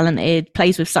incredibly talented,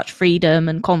 plays with such freedom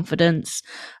and confidence.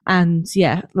 And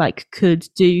yeah, like could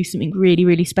do something really,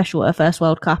 really special at her first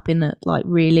World Cup in a like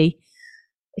really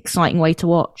exciting way to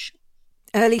watch.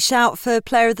 Early shout for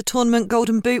Player of the Tournament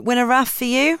Golden Boot winner, Raf, for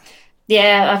you?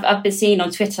 Yeah, I've been seeing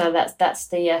on Twitter that's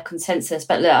the consensus.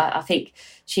 But look, I think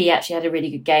she actually had a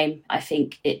really good game. I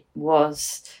think it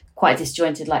was quite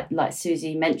disjointed, like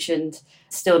Susie mentioned.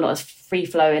 Still not as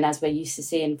free-flowing as we're used to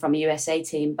seeing from a USA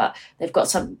team, but they've got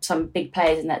some big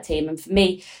players in that team. And for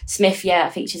me, Smith, yeah, I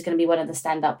think she's going to be one of the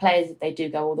standout players if they do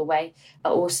go all the way.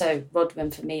 But also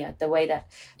Rodman, for me, the way that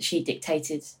she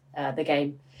dictated the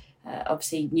game.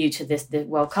 Obviously new to the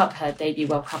World Cup, her debut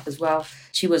World Cup as well.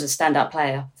 She was a standout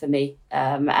player for me,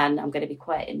 and I'm going to be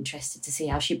quite interested to see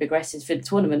how she progresses through the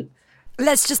tournament.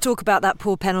 Let's just talk about that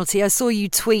poor penalty. I saw you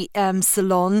tweet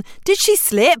Salon. Did she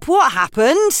slip? What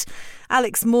happened?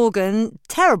 Alex Morgan,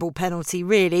 terrible penalty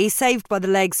really, saved by the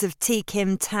legs of T.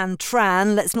 Kim Tan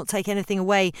Tran. Let's not take anything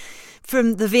away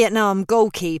from the Vietnam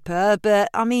goalkeeper, but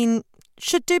I mean,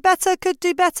 should do better, could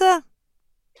do better.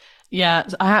 Yeah,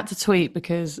 I had to tweet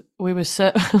because we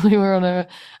were on a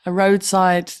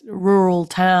roadside rural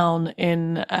town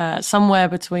in somewhere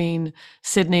between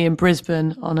Sydney and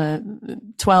Brisbane on a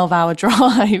 12-hour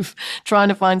drive, trying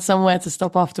to find somewhere to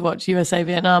stop off to watch USA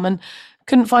Vietnam, and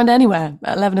couldn't find anywhere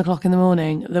at 11 o'clock in the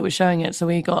morning that was showing it. So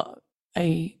we got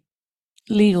a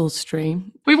legal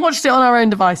stream. We watched it on our own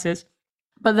devices,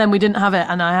 but then we didn't have it,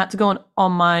 and I had to go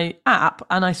on my app,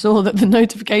 and I saw that the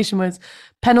notification was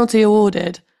penalty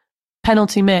awarded,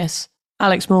 penalty miss,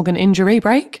 Alex Morgan injury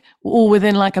break, all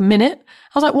within like a minute.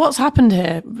 I was like, what's happened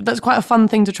here? That's quite a fun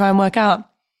thing to try and work out.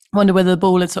 I wonder whether the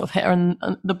ball had sort of hit her and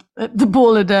the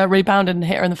ball had rebounded and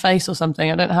hit her in the face or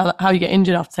something. I don't know how you get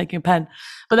injured after taking a pen.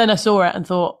 But then I saw it and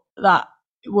thought that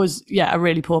was, a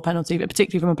really poor penalty, but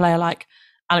particularly from a player like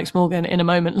Alex Morgan in a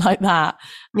moment like that,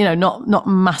 not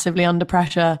massively under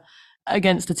pressure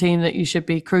against a team that you should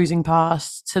be cruising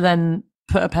past, to then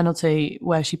put a penalty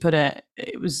where she put it.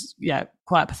 It was,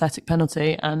 quite a pathetic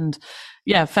penalty. And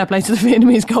fair play to the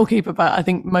Vietnamese goalkeeper, but I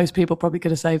think most people probably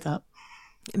could have saved that.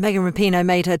 Megan Rapinoe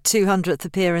made her 200th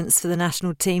appearance for the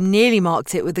national team, nearly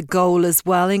marked it with a goal as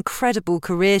well. Incredible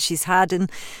career she's had, and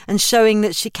showing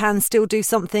that she can still do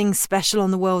something special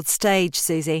on the world stage,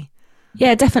 Susie.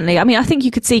 Yeah, definitely. I mean, I think you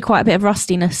could see quite a bit of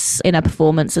rustiness in her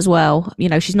performance as well.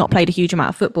 She's not played a huge amount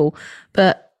of football,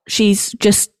 but she's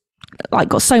just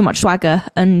got so much swagger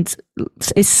and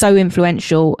is so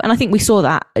influential. And I think we saw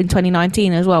that in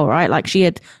 2019 as well, right? She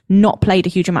had not played a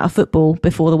huge amount of football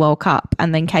before the World Cup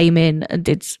and then came in and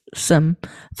did some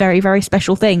very, very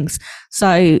special things.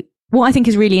 So what I think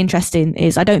is really interesting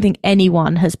is I don't think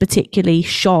anyone has particularly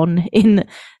shone in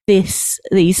these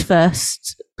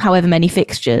first however many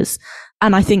fixtures.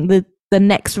 And I think the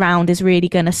next round is really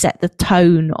going to set the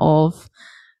tone of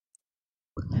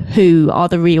who are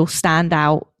the real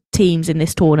standout teams in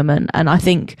this tournament. And I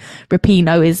think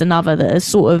Rapinoe is another that has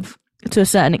sort of, to a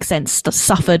certain extent,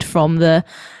 suffered from the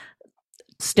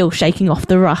still shaking off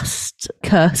the rust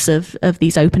curse of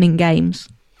these opening games.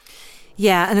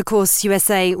 Yeah, and of course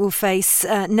USA will face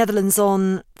Netherlands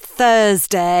on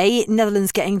Thursday.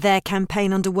 Netherlands getting their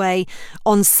campaign underway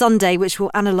on Sunday, which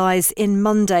we'll analyse in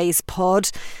Monday's pod.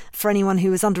 For anyone who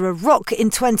was under a rock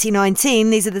in 2019,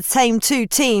 these are the same two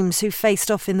teams who faced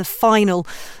off in the final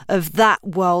of that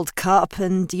World Cup,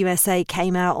 and USA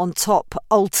came out on top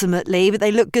ultimately, but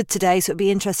they look good today, so it'll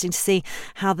be interesting to see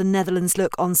how the Netherlands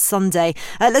look on Sunday.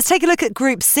 Let's take a look at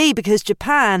Group C, because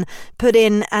Japan put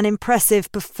in an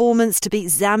impressive performance to beat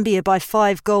Zambia by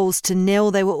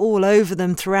 5-0. They were all over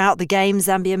them throughout the game.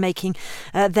 Zambia making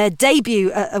their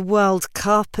debut at a World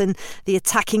Cup, and the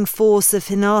attacking force of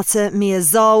Hinata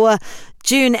Miyazawa,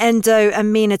 June Endo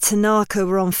and Mina Tanaka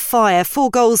were on fire. 4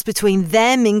 goals between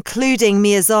them, including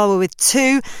Miyazawa with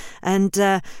 2, and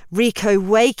Riko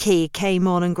Wakey came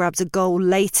on and grabbed a goal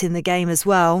late in the game as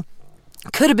well.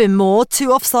 Could have been more.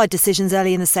 2 offside decisions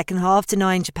early in the second half,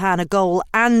 denying Japan a goal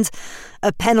and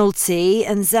a penalty.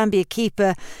 And Zambia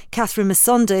keeper Catherine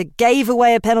Masonda gave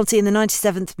away a penalty in the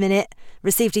 97th minute,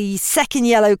 received a second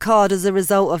yellow card as a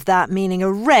result of that, meaning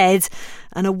a red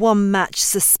and a 1-match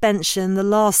suspension. The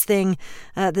last thing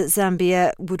that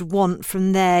Zambia would want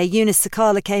from there. Eunice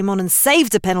Sakala came on and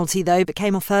saved a penalty though, but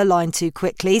came off her line too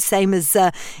quickly, same as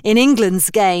in England's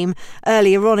game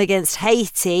earlier on against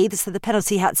Haiti. So the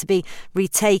penalty had to be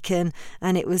retaken,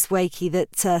 and it was Wakey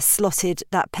that slotted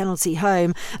that penalty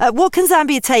home. What can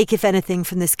Zambia take, if anything,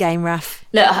 from this game, Raf?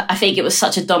 Look, I think it was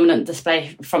such a dominant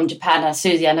display from Japan.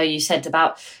 Susie, I know you said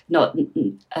about not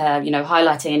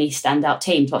highlighting any standout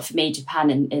teams, but for me, Japan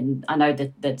and I know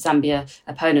that Zambia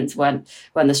opponents weren't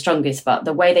the strongest, but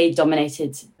the way they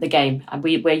dominated the game, and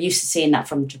we're used to seeing that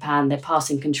from Japan. Their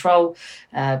passing control,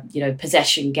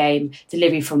 possession game,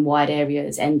 delivery from wide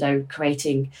areas, Endo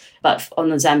creating. But on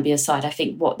the Zambia side, I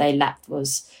think what they lacked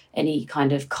was any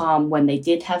kind of calm when they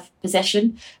did have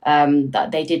possession, that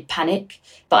they did panic.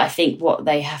 But I think what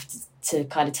they have to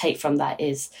kind of take from that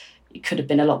is it could have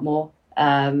been a lot more.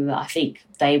 I think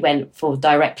they went for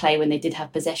direct play when they did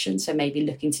have possession, so maybe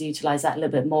looking to utilise that a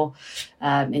little bit more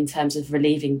in terms of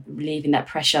relieving that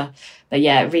pressure. But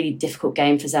yeah, a really difficult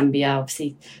game for Zambia.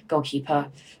 Obviously, goalkeeper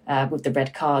with the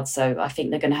red card, so I think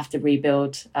they're going to have to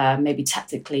rebuild, maybe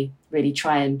tactically, really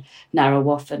try and narrow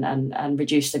off and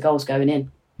reduce the goals going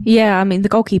in. Yeah, I mean, the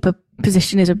goalkeeper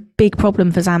position is a big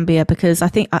problem for Zambia, because I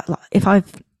think, if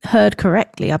I've heard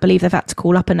correctly, I believe they've had to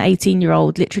call up an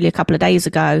 18-year-old literally a couple of days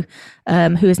ago,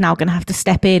 who is now going to have to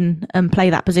step in and play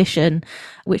that position,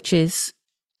 which is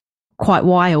quite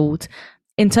wild.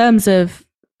 In terms of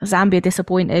Zambia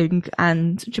disappointing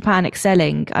and Japan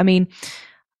excelling, I mean,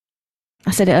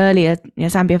 I said it earlier,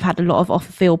 Zambia have had a lot of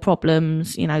off-field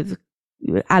problems. The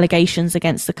allegations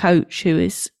against the coach who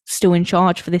is still in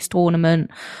charge for this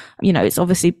tournament. You know, it's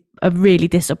obviously a really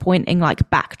disappointing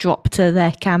backdrop to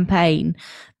their campaign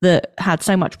that had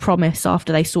so much promise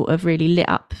after they sort of really lit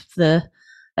up the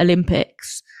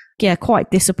Olympics. Yeah, quite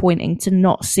disappointing to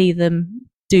not see them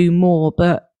do more,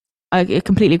 but I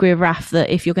completely agree with Raf that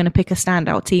if you're going to pick a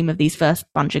standout team of these first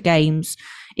bunch of games,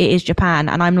 it is Japan.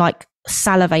 And I'm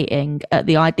salivating at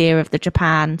the idea of the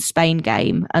Japan-Spain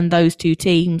game and those two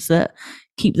teams that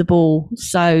keep the ball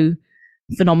so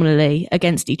phenomenally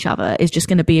against each other is just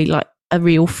going to be a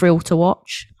real thrill to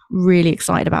watch. Really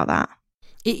excited about that.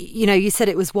 You know, you said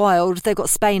it was wild. They've got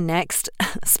Spain next.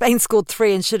 Spain scored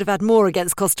 3 and should have had more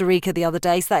against Costa Rica the other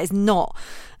day. So that is not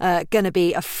going to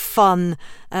be a fun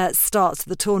start to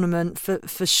the tournament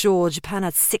for sure. Japan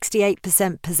had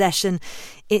 68% possession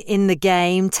in the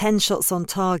game, 10 shots on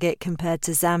target compared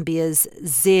to Zambia's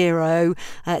 0.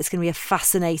 It's going to be a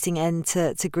fascinating end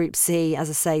to Group C.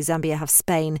 As I say, Zambia have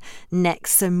Spain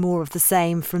next, so more of the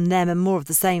same from them and more of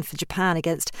the same for Japan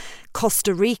against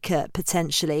Costa Rica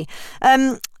potentially.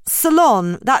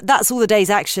 Ceylon, that's all the day's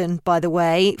action, by the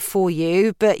way, for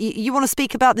you. But you want to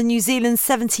speak about the New Zealand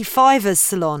 75ers,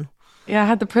 Ceylon? Yeah, I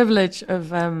had the privilege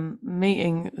of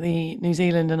meeting the New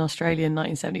Zealand and Australian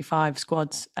 1975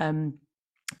 squads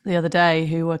the other day,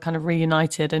 who were kind of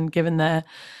reunited and given their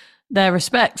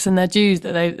respects and their dues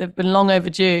that they've been long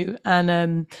overdue.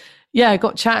 And I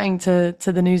got chatting to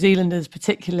the New Zealanders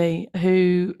particularly,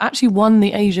 who actually won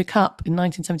the Asia Cup in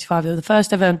 1975. They were the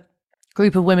first ever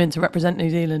group of women to represent New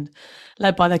Zealand,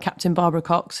 led by their captain Barbara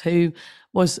Cox, who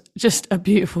was just a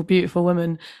beautiful, beautiful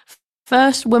woman.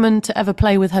 First woman to ever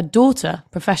play with her daughter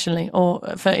professionally or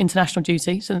for international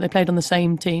duty, so they played on the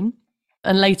same team.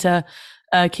 And later,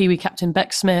 Kiwi captain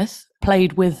Bex Smith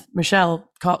played with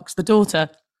Michelle Cox, the daughter,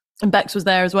 and Bex was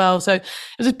there as well. So it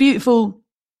was a beautiful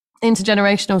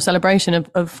intergenerational celebration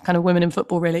of kind of women in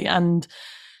football, really. And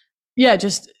yeah,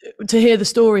 just to hear the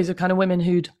stories of kind of women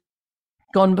who'd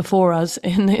gone before us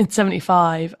in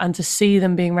 75 and to see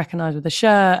them being recognised with a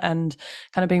shirt and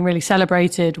kind of being really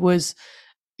celebrated was,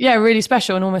 really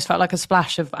special, and almost felt like a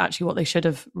splash of actually what they should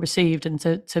have received. And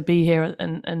to be here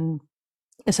and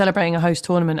celebrating a host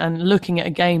tournament and looking at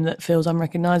a game that feels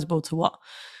unrecognisable to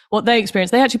what they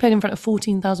experienced. They actually played in front of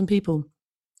 14,000 people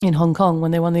in Hong Kong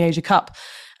when they won the Asia Cup.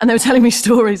 And they were telling me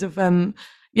stories of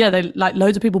they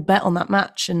loads of people bet on that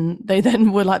match, and they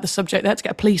then were the subject. They had to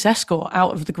get a police escort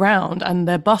out of the ground, and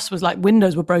their bus was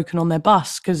windows were broken on their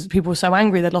bus because people were so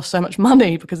angry they'd lost so much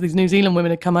money because these New Zealand women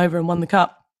had come over and won the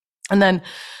cup. And then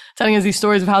telling us these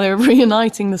stories of how they were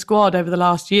reuniting the squad over the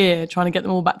last year, trying to get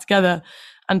them all back together,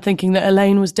 and thinking that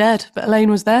Elaine was dead, but Elaine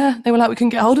was there. They were we couldn't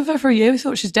get hold of her for a year. We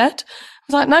thought she's dead.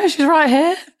 I was no, she's right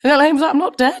here. And Elaine was I'm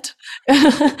not dead.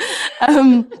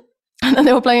 And then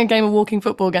they were playing a game of walking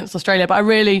football against Australia. But I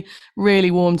really, really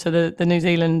warmed to the New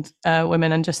Zealand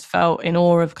women and just felt in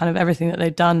awe of kind of everything that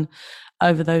they'd done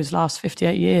over those last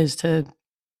 58 years to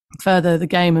further the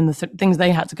game and the things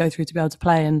they had to go through to be able to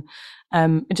play. And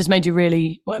it just made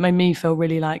it made me feel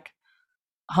really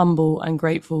humble and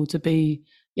grateful to be,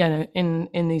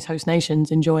 in these host nations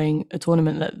enjoying a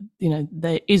tournament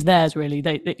that is theirs, really.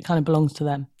 It kind of belongs to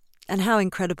them. And how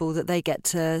incredible that they get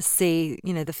to see,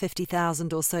 the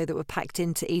 50,000 or so that were packed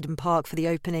into Eden Park for the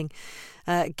opening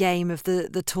game of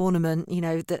the tournament,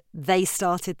 that they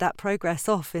started that progress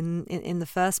off in the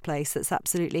first place. That's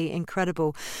absolutely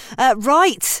incredible.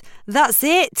 Right, that's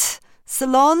it.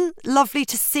 Ceylon, lovely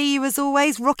to see you as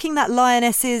always, rocking that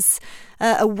Lionesses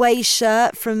away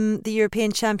shirt from the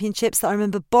European Championships that I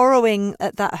remember borrowing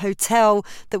at that hotel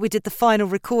that we did the final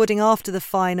recording after the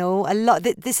final.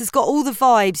 This has got all the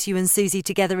vibes, you and Susie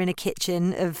together in a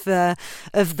kitchen of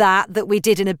that we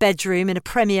did in a bedroom in a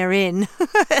Premier Inn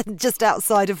just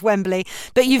outside of Wembley.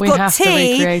 But you've got tea. We have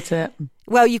to recreate it.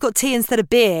 Well, you've got tea instead of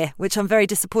beer, which I'm very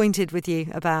disappointed with you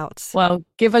about. Well,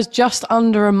 give us just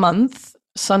under a month.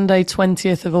 Sunday,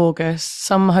 20th of August,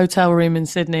 some hotel room in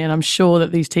Sydney, and I'm sure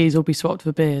that these teas will be swapped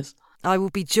for beers. I will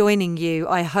be joining you,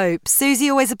 I hope. Susie,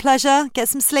 always a pleasure. Get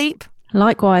some sleep.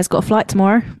 Likewise, got a flight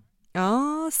tomorrow.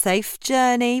 Oh, safe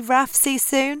journey. Raf, see you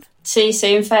soon. See you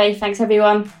soon, Faye. Thanks,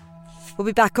 everyone. We'll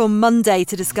be back on Monday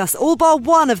to discuss all bar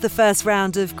one of the first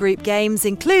round of group games,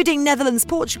 including Netherlands,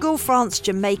 Portugal, France,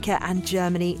 Jamaica and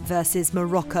Germany versus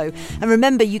Morocco. And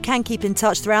remember, you can keep in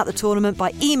touch throughout the tournament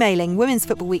by emailing Women's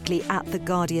Football Weekly at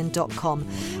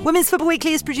theguardian.com. Women's Football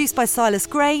Weekly is produced by Silas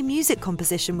Gray, music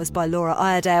composition was by Laura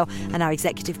Iredale, and our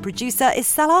executive producer is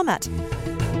Sal Ahmed.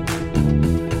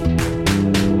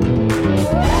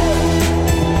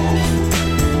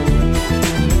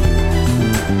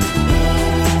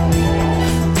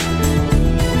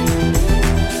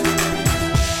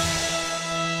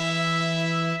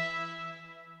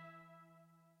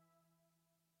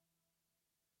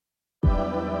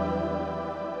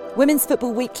 Women's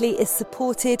Football Weekly is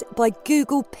supported by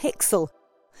Google Pixel.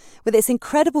 With its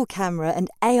incredible camera and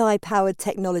AI-powered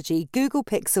technology, Google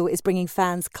Pixel is bringing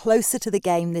fans closer to the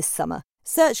game this summer.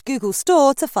 Search Google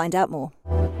Store to find out more.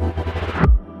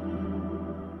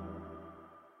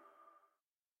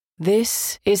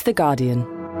 This is The Guardian.